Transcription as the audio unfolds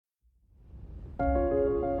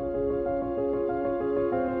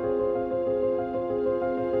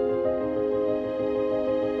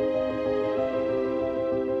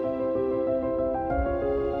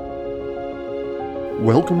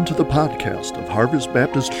Welcome to the podcast of Harvest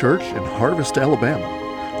Baptist Church in Harvest,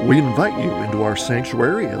 Alabama. We invite you into our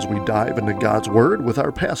sanctuary as we dive into God's Word with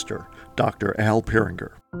our pastor, Dr. Al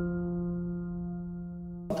Peringer.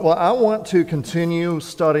 Well, I want to continue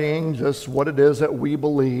studying just what it is that we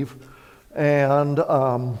believe and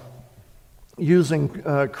using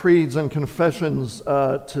creeds and confessions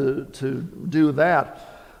to do that.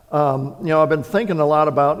 I've been thinking a lot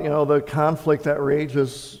about, the conflict that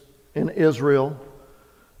rages in Israel.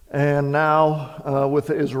 And now with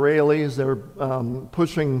the Israelis, they're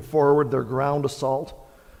pushing forward their ground assault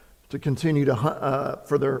to continue to hunt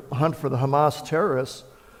for the Hamas terrorists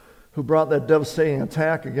who brought that devastating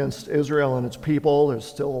attack against Israel and its people. There's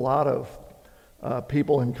still a lot of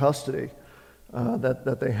people in custody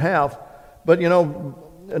that they have. But,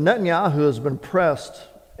 Netanyahu has been pressed,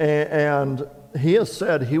 and he has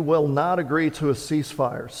said he will not agree to a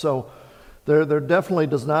ceasefire. So there definitely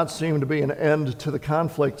does not seem to be an end to the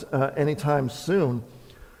conflict anytime soon.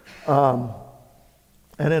 And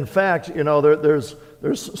in fact,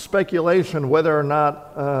 there's speculation whether or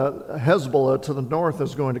not Hezbollah to the north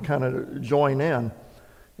is going to kind of join in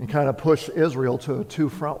and kind of push Israel to a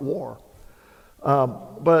two-front war.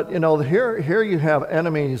 But here you have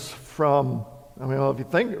enemies from, if you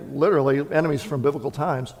think literally enemies from biblical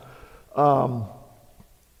times,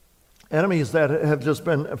 enemies that have just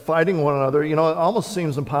been fighting one another. It almost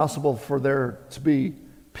seems impossible for there to be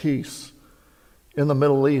peace in the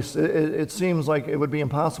Middle East. It seems like it would be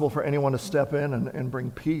impossible for anyone to step in and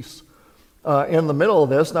bring peace in the middle of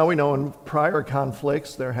this. Now we know in prior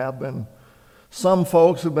conflicts there have been some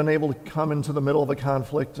folks who've been able to come into the middle of a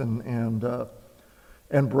conflict and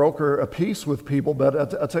broker a peace with people.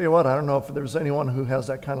 But I'll tell you what, I don't know if there's anyone who has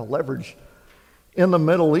that kind of leverage in the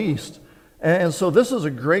Middle East. And so this is a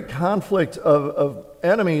great conflict of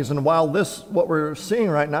enemies. And while what we're seeing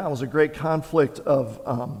right now is a great conflict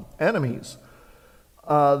of enemies,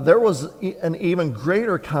 there was an even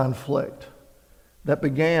greater conflict that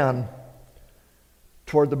began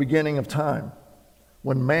toward the beginning of time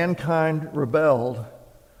when mankind rebelled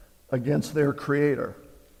against their Creator.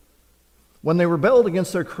 When they rebelled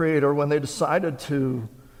against their Creator, when they decided to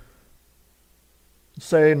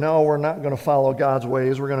say, no, we're not going to follow God's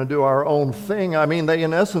ways, we're going to do our own thing. They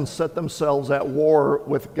in essence set themselves at war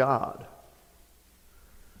with God.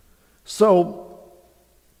 So,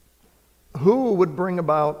 who would bring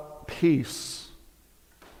about peace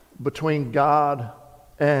between God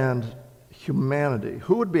and humanity?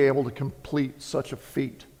 Who would be able to complete such a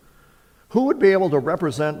feat? Who would be able to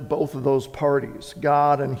represent both of those parties,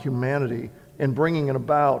 God and humanity, in bringing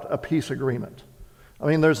about a peace agreement?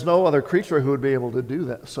 There's no other creature who would be able to do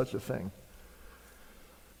that, such a thing.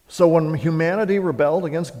 So when humanity rebelled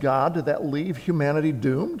against God, did that leave humanity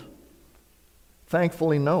doomed?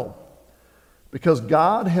 Thankfully, no. Because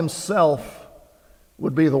God himself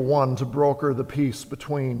would be the one to broker the peace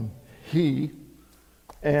between he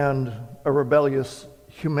and a rebellious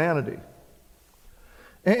humanity.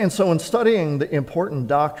 And so in studying the important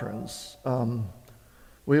doctrines,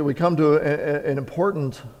 we come to an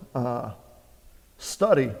important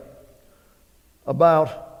study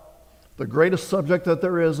about the greatest subject that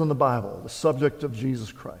there is in the Bible, the subject of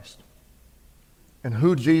Jesus Christ and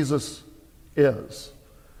who Jesus is.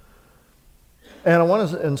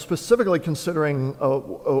 And specifically considering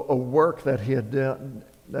a work that he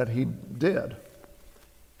did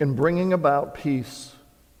in bringing about peace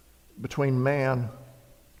between man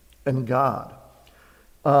and God.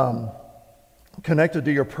 Connected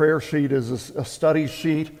to your prayer sheet is a study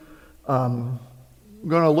sheet. I'm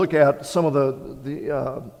going to look at some of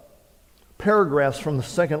the paragraphs from the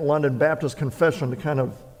Second London Baptist Confession to kind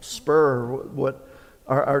of spur what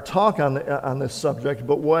our talk on this subject.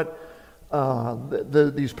 But what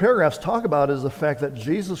these paragraphs talk about is the fact that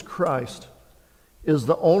Jesus Christ is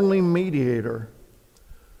the only mediator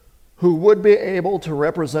who would be able to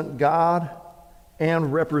represent God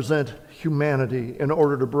and represent humanity in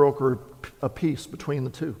order to broker a peace between the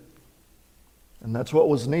two. And that's what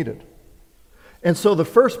was needed. And so the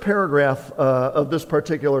first paragraph of this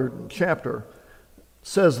particular chapter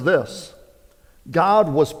says this: God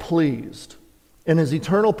was pleased in his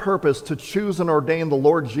eternal purpose to choose and ordain the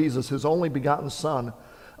Lord Jesus, his only begotten Son,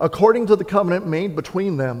 according to the covenant made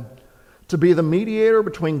between them, to be the mediator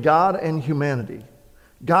between God and humanity.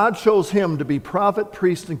 God chose him to be prophet,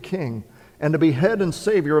 priest, and king, and to be head and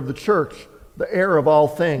savior of the church, the heir of all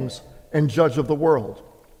things, and judge of the world.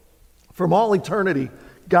 From all eternity,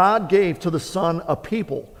 God gave to the Son a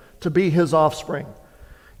people to be his offspring.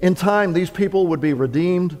 In time, these people would be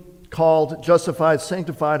redeemed, called, justified,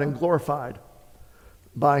 sanctified, and glorified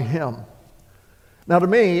by him. Now, to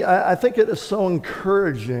me, I think it is so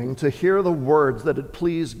encouraging to hear the words that it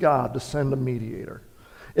pleased God to send a mediator.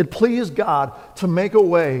 It pleased God to make a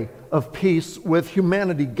way of peace with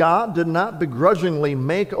humanity. God did not begrudgingly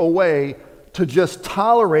make a way to just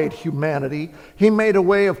tolerate humanity. He made a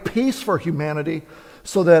way of peace for humanity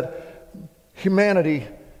so that humanity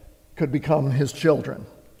could become his children.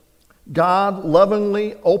 God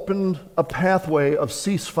lovingly opened a pathway of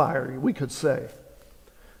ceasefire, we could say,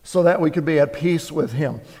 so that we could be at peace with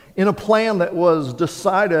him. In a plan that was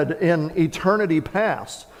decided in eternity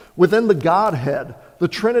past, within the Godhead, the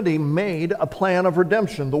Trinity made a plan of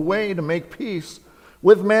redemption, the way to make peace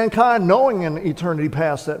with mankind, knowing in eternity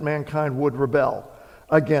past that mankind would rebel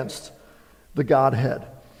against the Godhead.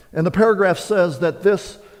 And the paragraph says that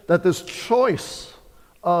this choice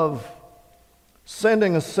of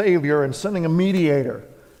sending a Savior and sending a mediator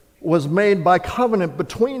was made by covenant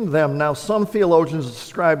between them. Now, some theologians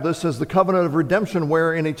describe this as the covenant of redemption,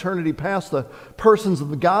 where in eternity past the persons of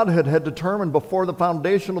the Godhead had determined before the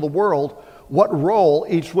foundation of the world what role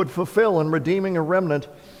each would fulfill in redeeming a remnant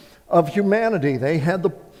of humanity. They had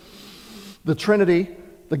the Trinity,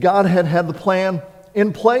 the Godhead had the plan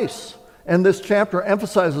in place. And this chapter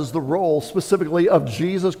emphasizes the role specifically of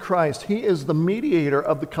Jesus Christ. He is the mediator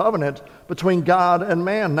of the covenant between God and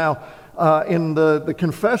man. Now, in the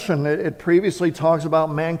confession, it previously talks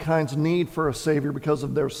about mankind's need for a Savior because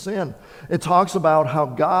of their sin. It talks about how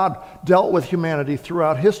God dealt with humanity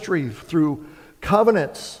throughout history through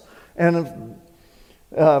covenants. And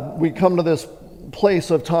we come to this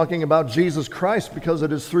place of talking about Jesus Christ because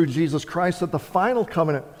it is through Jesus Christ that the final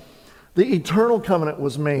covenant, the eternal covenant,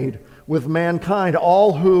 was made with mankind.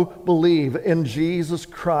 All who believe in Jesus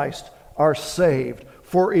Christ are saved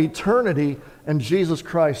for eternity, and Jesus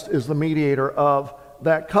Christ is the mediator of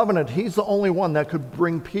that covenant. He's the only one that could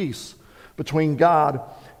bring peace between God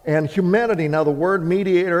and humanity. Now, the word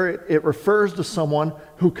mediator, it refers to someone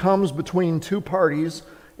who comes between two parties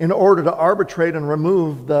in order to arbitrate and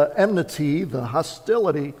remove the enmity, the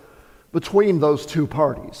hostility between those two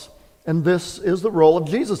parties. And this is the role of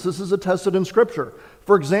Jesus. This is attested in Scripture.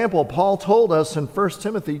 For example, Paul told us in 1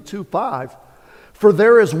 Timothy 2:5, "For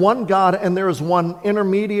there is one God and there is one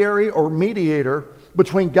intermediary or mediator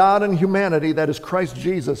between God and humanity, that is Christ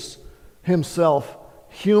Jesus himself,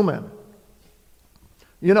 human."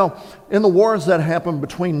 You know, in the wars that happen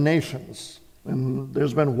between nations, and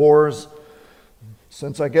there's been wars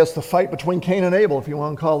since, I guess, the fight between Cain and Abel, if you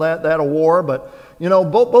want to call that a war. But, you know,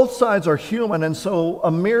 both sides are human, and so a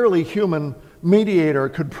merely human mediator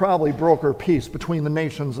could probably broker peace between the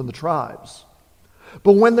nations and the tribes.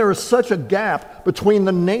 But when there is such a gap between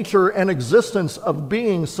the nature and existence of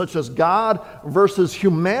beings such as God versus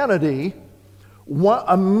humanity,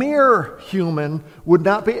 a mere human would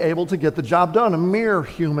not be able to get the job done. A mere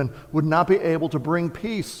human would not be able to bring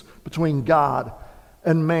peace between God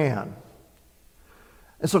and man.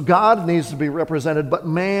 And so God needs to be represented, but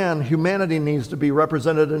humanity needs to be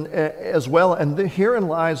represented as well. And herein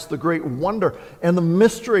lies the great wonder and the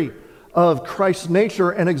mystery of Christ's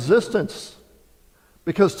nature and existence.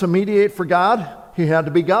 Because to mediate for God, he had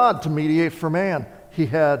to be God. To mediate for man, he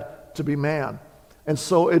had to be man. And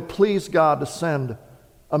so it pleased God to send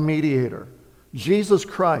a mediator, Jesus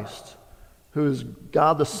Christ, who is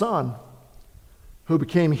God the Son, who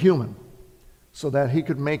became human, so that he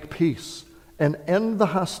could make peace and end the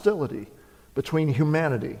hostility between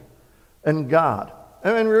humanity and God.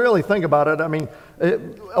 I mean, really think about it. I mean,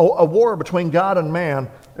 a war between God and man,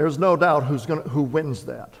 there's no doubt who wins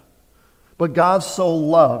that. But God so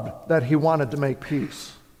loved that he wanted to make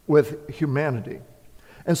peace with humanity.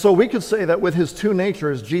 And so we could say that with his two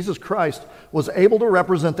natures, Jesus Christ was able to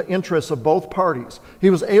represent the interests of both parties.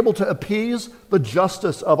 He was able to appease the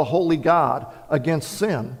justice of a holy God against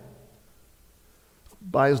sin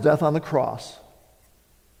by his death on the cross.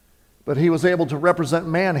 But he was able to represent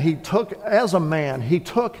man. As a man, he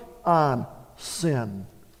took on sin.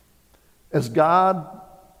 As God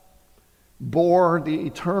bore the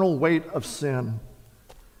eternal weight of sin,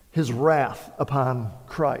 his wrath upon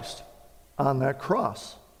Christ on that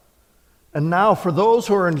cross. And now for those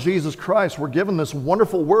who are in Jesus Christ, we're given this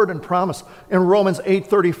wonderful word and promise in Romans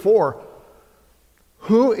 8:34.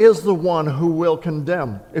 Who is the one who will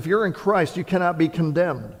condemn? If you're in Christ, you cannot be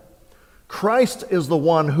condemned. Christ is the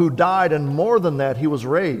one who died, and more than that, he was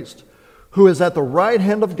raised, who is at the right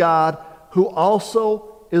hand of God, who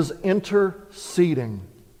also is interceding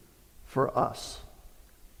for us.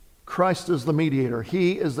 Christ is the mediator.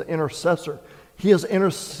 He is the intercessor. He is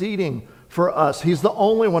interceding for us. He's the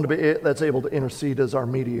only one that's able to intercede as our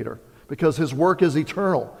mediator because his work is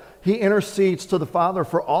eternal. He intercedes to the Father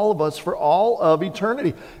for all of us, for all of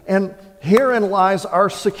eternity. And herein lies our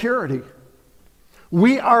security.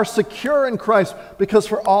 We are secure in Christ because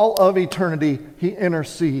for all of eternity, he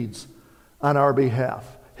intercedes on our behalf.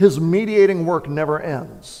 His mediating work never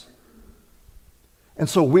ends. And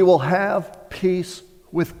so we will have peace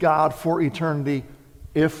with God for eternity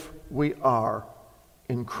if we are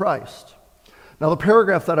in Christ. Now, the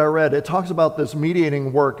paragraph that I read, it talks about this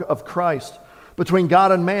mediating work of Christ between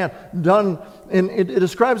God and man, done, and it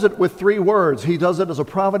describes it with 3 words. He does it as a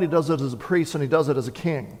prophet, he does it as a priest, and he does it as a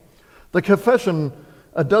king. The confession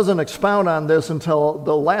doesn't expound on this until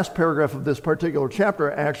the last paragraph of this particular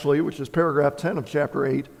chapter, actually, which is paragraph 10 of chapter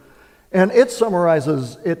 8, and it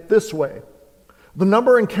summarizes it this way. The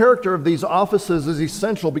number and character of these offices is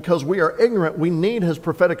essential because we are ignorant. We need his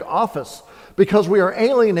prophetic office. Because we are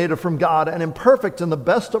alienated from God and imperfect in the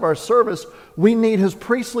best of our service, we need his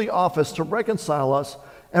priestly office to reconcile us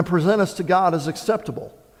and present us to God as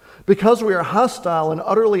acceptable. Because we are hostile and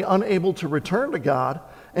utterly unable to return to God,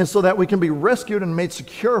 and so that we can be rescued and made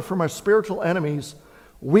secure from our spiritual enemies,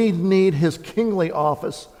 we need his kingly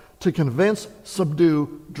office to convince,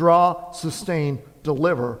 subdue, draw, sustain,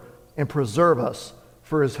 deliver, and preserve us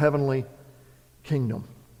for his heavenly kingdom.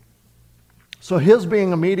 So his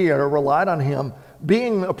being a mediator relied on him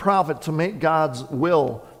being a prophet to make God's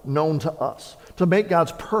will known to us, to make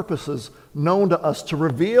God's purposes known to us, to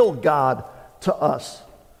reveal God to us,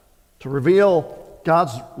 to reveal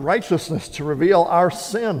God's righteousness, to reveal our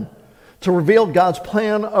sin, to reveal God's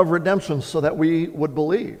plan of redemption so that we would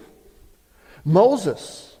believe.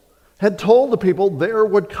 Moses had told the people there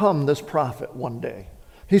would come this prophet one day.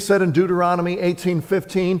 He said in Deuteronomy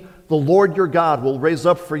 18:15, "The Lord your God will raise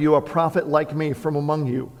up for you a prophet like me from among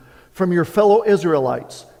you. From your fellow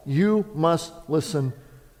Israelites, you must listen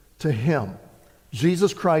to him."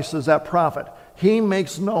 Jesus Christ is that prophet. He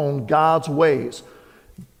makes known God's ways.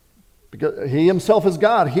 Because he himself is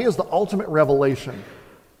God. He is the ultimate revelation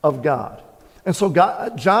of God. And so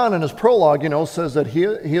John in his prologue, says that he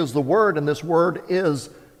is the Word, and this Word is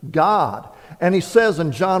God. And he says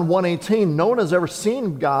in John 1:18, "No one has ever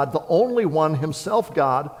seen God, the only one, himself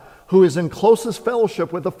God, who is in closest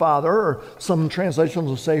fellowship with the Father," or some translations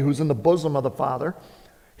will say who's in the bosom of the Father.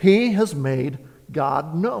 He has made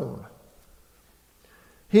God known.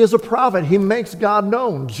 He is a prophet. He makes God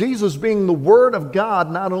known. Jesus, being the Word of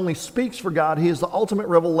God, not only speaks for God, he is the ultimate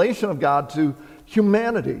revelation of God to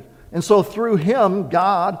humanity. And so through him,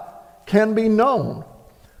 God can be known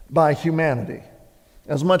by humanity,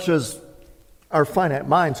 as much as our finite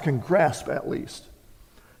minds can grasp, at least.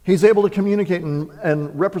 He's able to communicate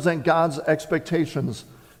and represent God's expectations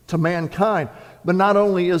to mankind. But not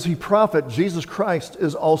only is he prophet, Jesus Christ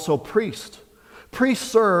is also priest.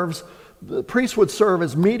 The priests would serve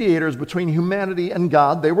as mediators between humanity and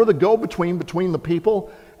God. They were the go-between between the people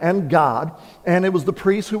and God. And it was the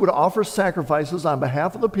priests who would offer sacrifices on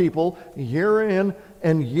behalf of the people year in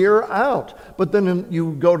and year out. But then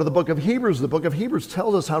you go to the book of Hebrews. The book of Hebrews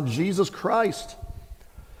tells us how Jesus Christ,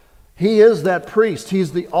 he is that priest.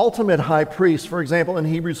 He's the ultimate high priest. For example, in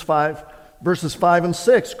Hebrews 5, verses 5 and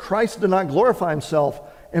 6, Christ did not glorify himself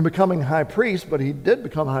in becoming high priest, but he did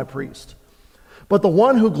become high priest. But the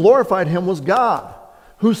one who glorified him was God,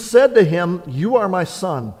 who said to him, "You are my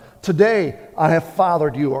son. Today I have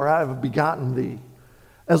fathered you," or "I have begotten thee."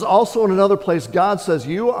 As also in another place, God says,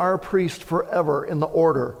 "You are a priest forever in the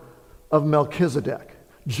order of Melchizedek."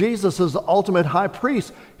 Jesus is the ultimate high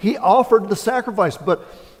priest. He offered the sacrifice. But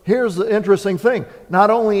here's the interesting thing. Not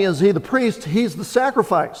only is he the priest, he's the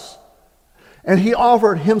sacrifice. And he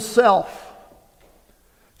offered himself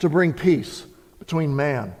to bring peace between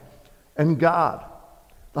man and God,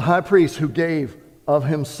 the high priest who gave of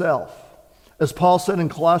himself. As Paul said in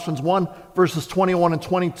Colossians 1, verses 21 and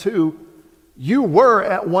 22, "You were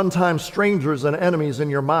at one time strangers and enemies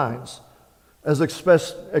in your minds, as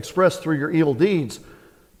expressed through your evil deeds,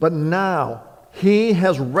 but now he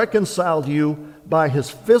has reconciled you by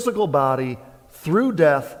his physical body through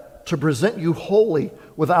death to present you holy,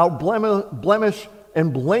 without blemish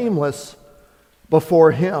and blameless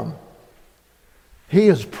before him." He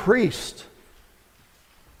is priest.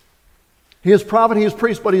 He is prophet, he is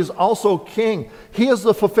priest, but he is also king. He is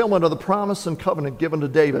the fulfillment of the promise and covenant given to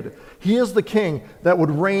David. He is the king that would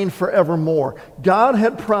reign forevermore. God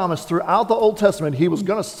had promised throughout the Old Testament he was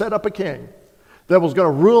going to set up a king that was going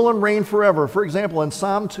to rule and reign forever. For example, in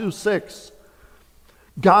Psalm 2:6,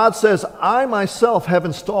 God says, "I myself have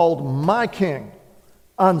installed my king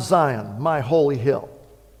on Zion, my holy hill."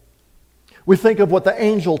 We think of what the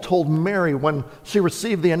angel told Mary when she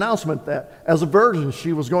received the announcement that as a virgin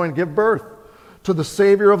she was going to give birth to the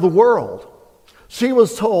Savior of the world. She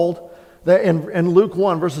was told that in Luke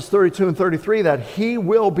 1, verses 32 and 33, that he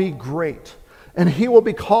will be great, and he will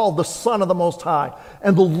be called the Son of the Most High,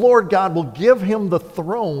 and the Lord God will give him the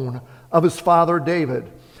throne of his father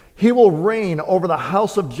David. He will reign over the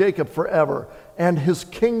house of Jacob forever, and his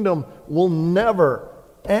kingdom will never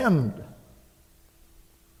end.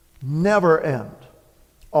 Never end.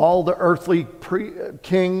 All the earthly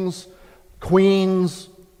kings, queens,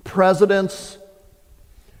 presidents,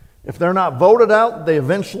 if they're not voted out, they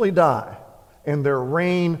eventually die, and their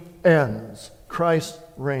reign ends. Christ's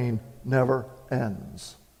reign never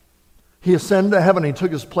ends. He ascended to heaven. He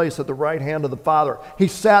took his place at the right hand of the Father. He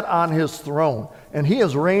sat on his throne, and he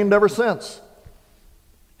has reigned ever since.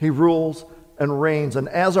 He rules and reigns, and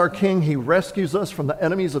as our King, he rescues us from the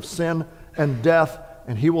enemies of sin and death,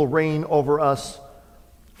 and he will reign over us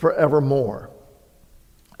forevermore.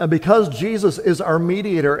 And because Jesus is our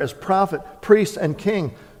mediator as prophet, priest, and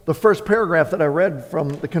king, the first paragraph that I read from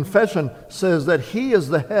the confession says that he is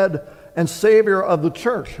the head and Savior of the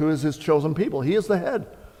church, who is his chosen people. He is the head.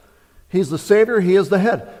 He's the Savior. He is the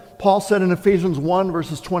head. Paul said in Ephesians 1,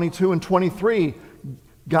 verses 22 and 23,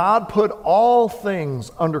 God put all things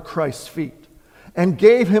under Christ's feet and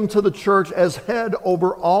gave him to the church as head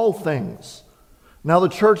over all things. Now the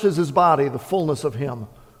church is his body, the fullness of him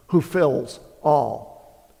who fills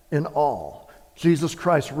all in all. Jesus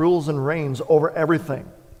Christ rules and reigns over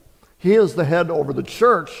everything. He is the head over the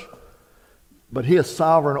church, but he is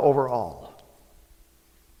sovereign over all.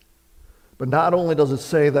 But not only does it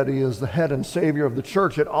say that he is the head and Savior of the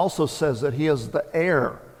church, it also says that he is the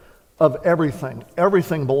heir of everything.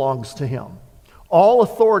 Everything belongs to him. All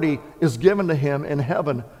authority is given to him in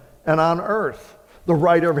heaven and on earth. The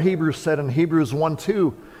writer of Hebrews said in Hebrews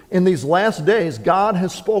 1:2, in these last days God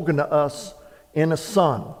has spoken to us in a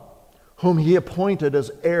Son, whom he appointed as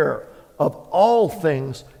heir of all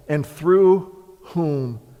things, and through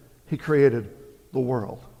whom he created the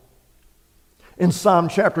world. In Psalm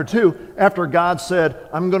chapter 2, after God said,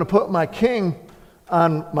 I'm going to put my king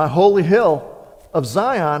on my holy hill of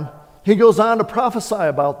Zion, he goes on to prophesy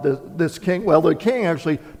about this king. Well, the king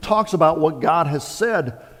actually talks about what God has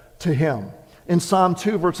said to him. In Psalm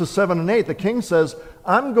 2, verses 7 and 8, the king says,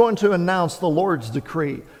 I'm going to announce the Lord's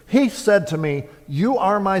decree. He said to me, you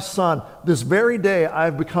are my son. This very day I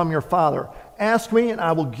have become your father. Ask me, and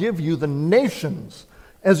I will give you the nations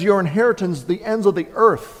as your inheritance, the ends of the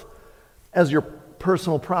earth as your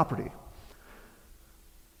personal property.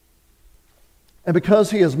 And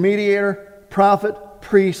because he is mediator, prophet,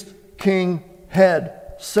 priest, king,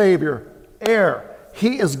 head, savior, heir,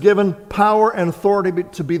 he is given power and authority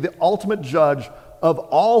to be the ultimate judge of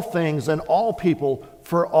all things and all people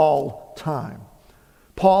for all time.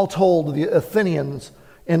 Paul told the Athenians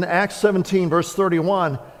in Acts 17, verse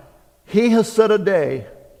 31, he has set a day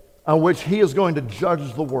on which he is going to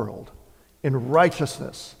judge the world in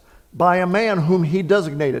righteousness by a man whom he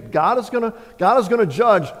designated. God is going to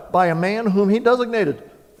judge by a man whom he designated.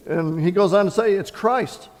 And he goes on to say it's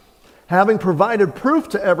Christ, having provided proof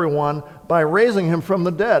to everyone by raising him from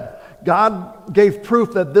the dead. God gave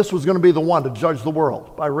proof that this was going to be the one to judge the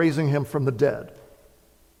world by raising him from the dead.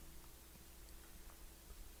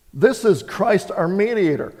 This is Christ, our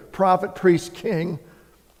mediator, prophet, priest, king,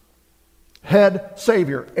 head,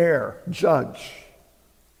 savior, heir, judge.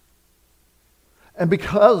 And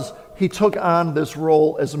because he took on this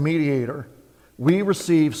role as mediator, we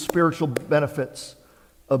receive spiritual benefits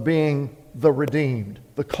of being the redeemed,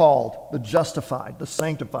 the called, the justified, the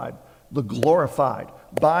sanctified, the glorified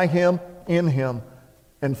by him, in him,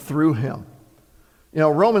 and through him. You know,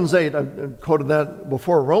 Romans 8, I quoted that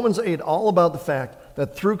before, Romans 8, all about the fact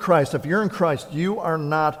that through Christ, if you're in Christ, you are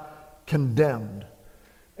not condemned.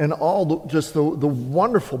 And all just the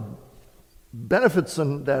wonderful benefits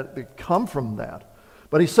that come from that.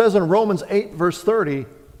 But he says in Romans 8, verse 30,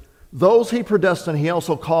 those he predestined, he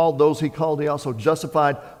also called. Those he called, he also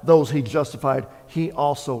justified. Those he justified, he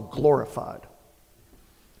also glorified.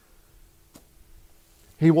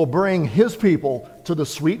 He will bring his people to the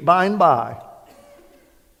sweet by and by,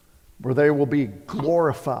 where they will be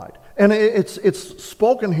glorified. And it's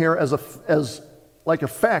spoken here as like a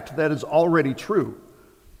fact that is already true.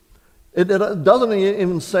 It doesn't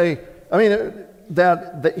even say,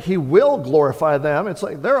 that he will glorify them. It's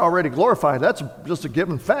like they're already glorified. That's just a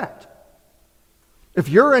given fact. If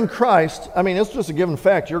you're in Christ, it's just a given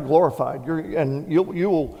fact. You're glorified. You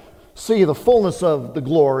will see the fullness of the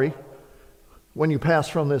glory when you pass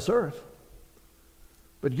from this earth.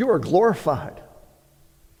 But you are glorified.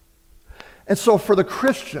 And so for the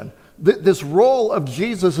Christian, this role of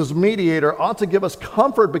Jesus as mediator ought to give us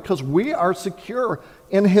comfort because we are secure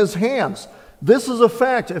in his hands. This is a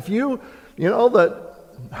fact. If you know that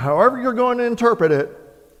however you're going to interpret it,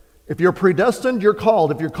 if you're predestined, you're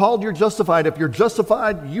called. If you're called, you're justified. If you're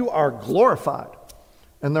justified, you are glorified.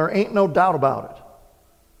 And there ain't no doubt about it.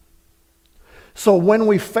 So when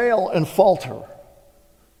we fail and falter,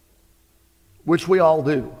 which we all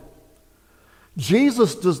do,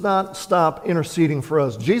 Jesus does not stop interceding for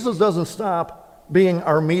us. Jesus doesn't stop being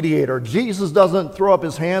our mediator. Jesus doesn't throw up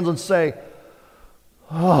his hands and say,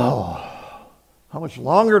 oh, how much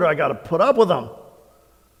longer do I got to put up with them?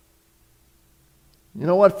 You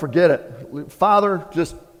know what? Forget it. Father,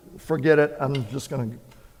 just forget it. I'm just going to...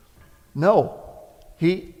 No.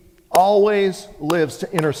 He always lives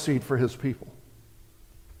to intercede for his people.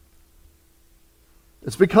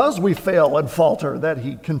 It's because we fail and falter that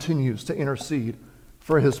he continues to intercede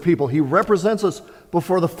for his people. He represents us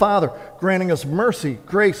before the Father, granting us mercy,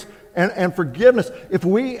 grace, and forgiveness. If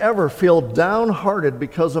we ever feel downhearted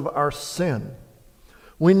because of our sin,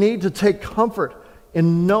 we need to take comfort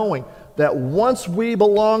in knowing that once we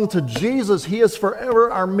belong to Jesus, he is forever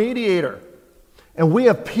our mediator. And we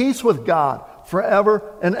have peace with God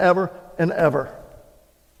forever and ever and ever.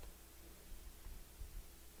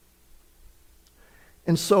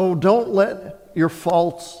 And so don't let your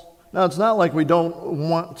faults... Now, it's not like we don't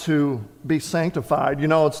want to be sanctified.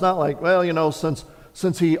 It's not like,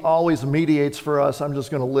 since he always mediates for us, I'm just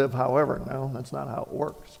going to live however. No, that's not how it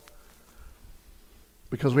works.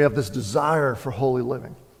 Because we have this desire for holy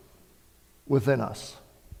living within us.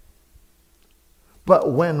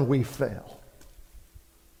 But when we fail,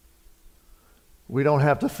 we don't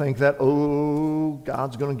have to think that, oh,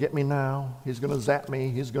 God's going to get me now. He's going to zap me.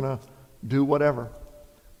 He's going to do whatever.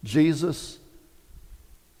 Jesus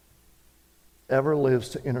ever lives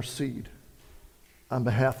to intercede on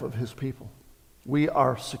behalf of his people. We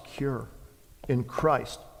are secure in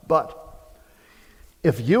Christ. But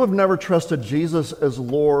if you have never trusted Jesus as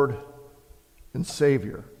Lord and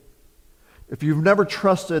Savior, if you've never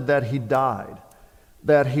trusted that he died,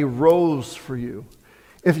 that he rose for you,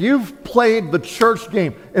 if you've played the church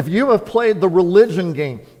game, if you have played the religion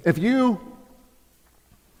game, if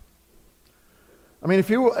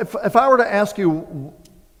I were to ask you,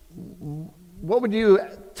 what would you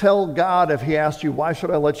tell God if he asked you, why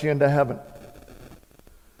should I let you into heaven?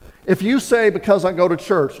 If you say, because I go to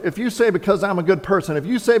church, if you say, because I'm a good person, if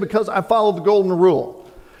you say, because I follow the golden rule,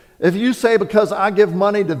 if you say, because I give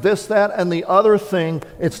money to this, that, and the other thing,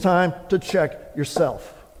 it's time to check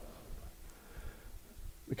yourself.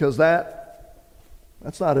 Because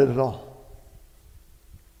that's not it at all.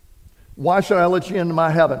 Why should I let you into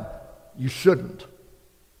my heaven? You shouldn't.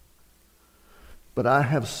 But I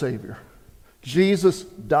have a Savior. Jesus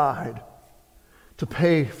died to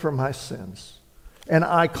pay for my sins. And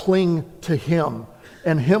I cling to him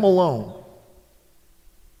and him alone.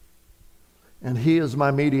 And he is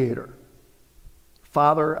my mediator.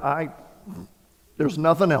 Father, there's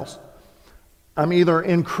nothing else. I'm either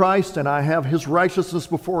in Christ and I have his righteousness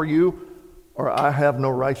before you, or I have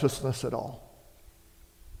no righteousness at all.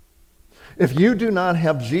 If you do not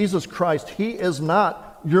have Jesus Christ, he is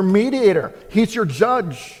not your mediator. He's your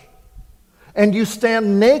judge. And you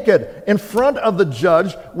stand naked in front of the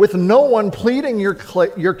judge with no one pleading your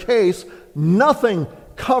case, nothing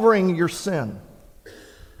covering your sin.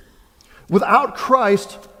 Without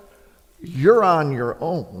Christ, you're on your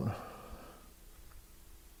own.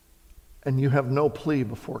 And you have no plea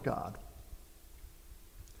before God.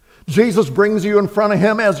 Jesus brings you in front of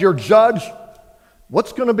him as your judge.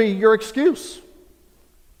 What's going to be your excuse?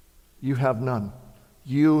 You have none.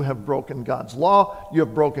 You have broken God's law. You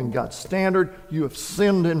have broken God's standard. You have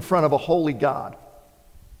sinned in front of a holy God.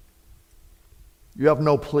 You have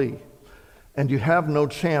no plea. And you have no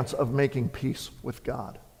chance of making peace with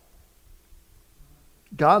God.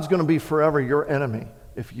 God's going to be forever your enemy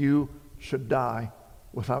if you should die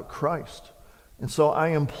without Christ. And so I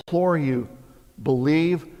implore you,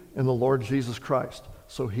 believe in the Lord Jesus Christ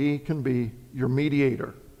so he can be your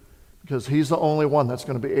mediator, because he's the only one that's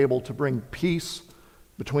going to be able to bring peace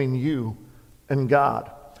between you and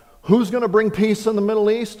God. Who's going to bring peace in the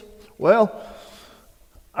Middle East? Well,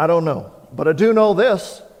 I don't know. But I do know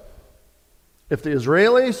this. If the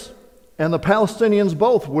Israelis and the Palestinians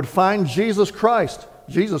both would find Jesus Christ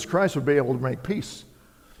would be able to make peace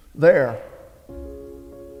there.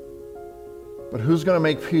 But who's going to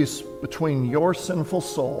make peace between your sinful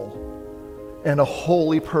soul and a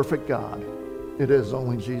holy, perfect God? It is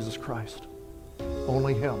only Jesus Christ.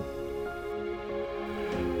 Only him.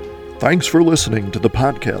 Thanks for listening to the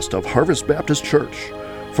podcast of Harvest Baptist Church.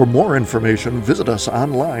 For more information, visit us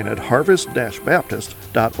online at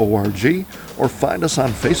harvest-baptist.org or find us on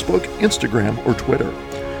Facebook, Instagram, or Twitter.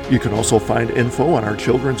 You can also find info on our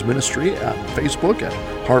children's ministry on Facebook at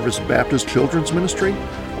Harvest Baptist Children's Ministry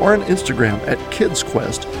or on Instagram at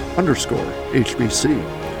kidsquest_HBC.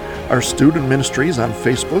 Our student ministries on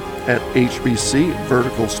Facebook at HBC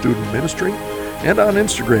Vertical Student Ministry and on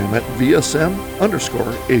Instagram at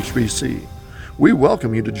VSM_HBC. We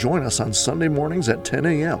welcome you to join us on Sunday mornings at 10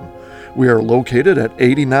 a.m. We are located at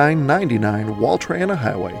 8999 Waltrana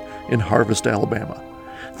Highway in Harvest, Alabama.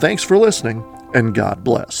 Thanks for listening, and God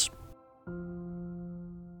bless.